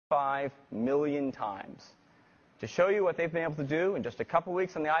5 million times. To show you what they've been able to do in just a couple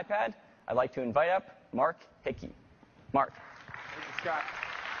weeks on the iPad, I'd like to invite up Mark Hickey. Mark. Thank you, Scott.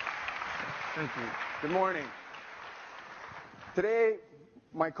 Thank you. Good morning. Today,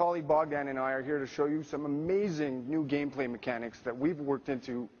 my colleague Bogdan and I are here to show you some amazing new gameplay mechanics that we've worked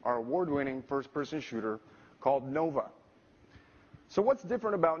into our award-winning first-person shooter called Nova. So what's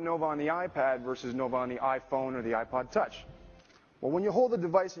different about Nova on the iPad versus Nova on the iPhone or the iPod Touch? Well, when you hold the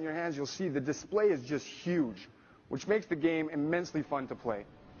device in your hands, you'll see the display is just huge, which makes the game immensely fun to play.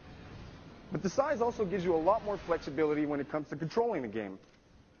 But the size also gives you a lot more flexibility when it comes to controlling the game.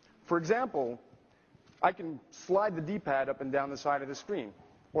 For example, I can slide the D-pad up and down the side of the screen.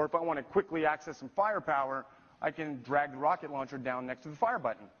 Or if I want to quickly access some firepower, I can drag the rocket launcher down next to the fire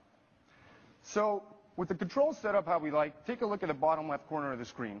button. So with the controls set up how we like, take a look at the bottom left corner of the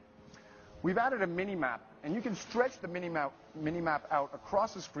screen. We've added a mini-map, and you can stretch the mini-map out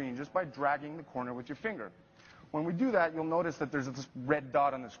across the screen just by dragging the corner with your finger. When we do that, you'll notice that there's this red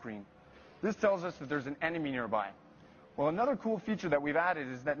dot on the screen. This tells us that there's an enemy nearby. Well, another cool feature that we've added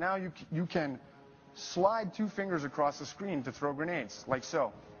is that now you can slide 2 fingers across the screen to throw grenades, like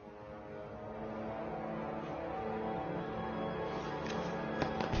so.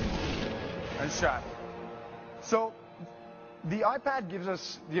 And shot. So the iPad gives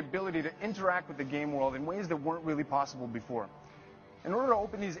us the ability to interact with the game world in ways that weren't really possible before. In order to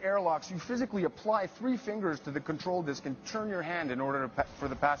open these airlocks, you physically apply 3 fingers to the control disk and turn your hand in order for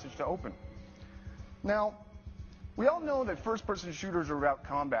the passage to open. Now, we all know that first-person shooters are about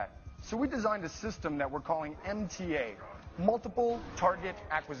combat, so we designed a system that we're calling MTA, Multiple Target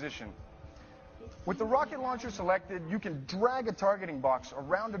Acquisition. With the rocket launcher selected, you can drag a targeting box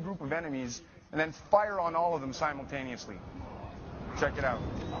around a group of enemies and then fire on all of them simultaneously. Check it out.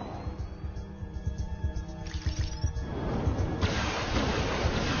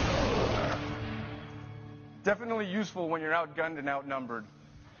 Definitely useful when you're outgunned and outnumbered.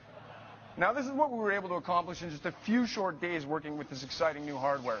 Now, this is what we were able to accomplish in just a few short days working with this exciting new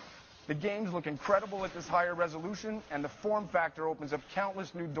hardware. The games look incredible at this higher resolution, and the form factor opens up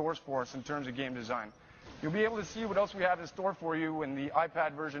countless new doors for us in terms of game design. You'll be able to see what else we have in store for you when the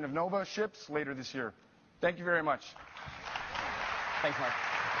iPad version of Nova ships later this year. Thank you very much. Thanks, Mark.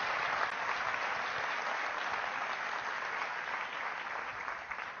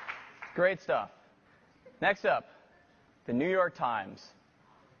 Great stuff. Next up, the New York Times.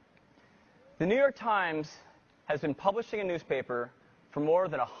 The New York Times has been publishing a newspaper for more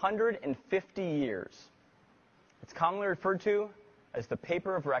than 150 years. It's commonly referred to as the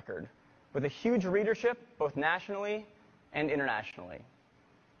paper of record, with a huge readership both nationally and internationally.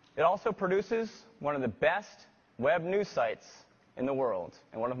 It also produces one of the best web news sites in the world,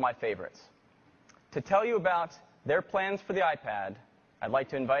 and one of my favorites. To tell you about their plans for the iPad, I'd like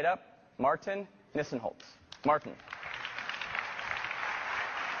to invite up Martin Nissenholtz. Martin.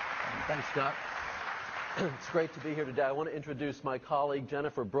 Thanks, Scott. It's great to be here today. I want to introduce my colleague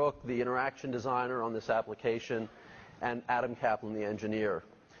Jennifer Brook, the interaction designer on this application, and Adam Kaplan, the engineer.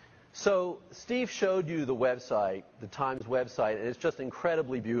 So Steve showed you the website, the Times website, and it's just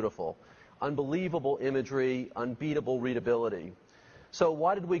incredibly beautiful. Unbelievable imagery, unbeatable readability. So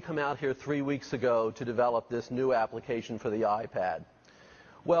why did we come out here 3 weeks ago to develop this new application for the iPad?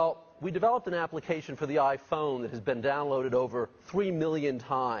 Well, we developed an application for the iPhone that has been downloaded over 3 million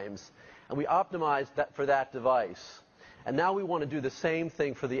times, and we optimized that for that device. And now we want to do the same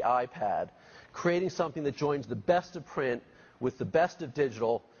thing for the iPad, creating something that joins the best of print with the best of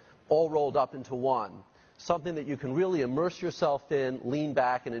digital, all rolled up into one. Something that you can really immerse yourself in, lean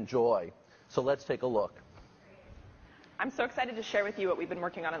back, and enjoy. So let's take a look. I'm so excited to share with you what we've been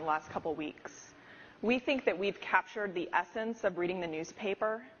working on in the last couple weeks. We think that we've captured the essence of reading the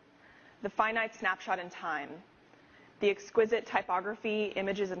newspaper, the finite snapshot in time, the exquisite typography,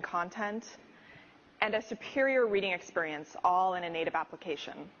 images, and content, and a superior reading experience, all in a native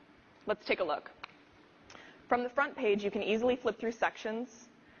application. Let's take a look. From the front page, you can easily flip through sections,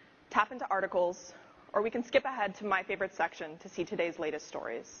 tap into articles, or we can skip ahead to my favorite section to see today's latest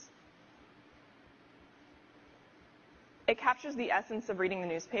stories. It captures the essence of reading the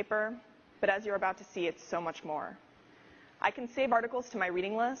newspaper, but as you're about to see, it's so much more. I can save articles to my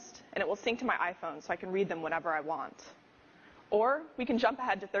reading list, and it will sync to my iPhone so I can read them whenever I want. Or we can jump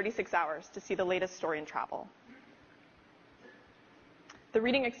ahead to 36 hours to see the latest story in travel. The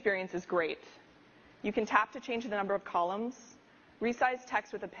reading experience is great. You can tap to change the number of columns, resize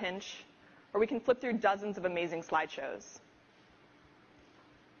text with a pinch, or we can flip through dozens of amazing slideshows.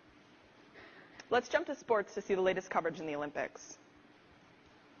 Let's jump to sports to see the latest coverage in the Olympics.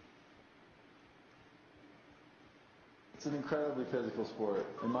 It's an incredibly physical sport.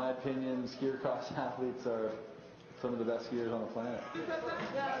 In my opinion, skier cross athletes are some of the best skiers on the planet.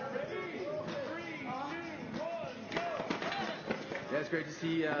 Yeah, it's great to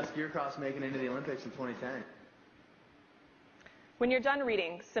see skier cross making it into the Olympics in 2010. When you're done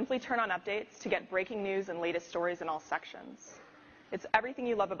reading, simply turn on updates to get breaking news and latest stories in all sections. It's everything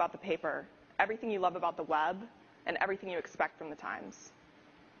you love about the paper, everything you love about the web, and everything you expect from the Times.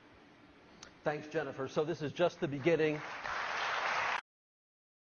 Thanks, Jennifer. So this is just the beginning.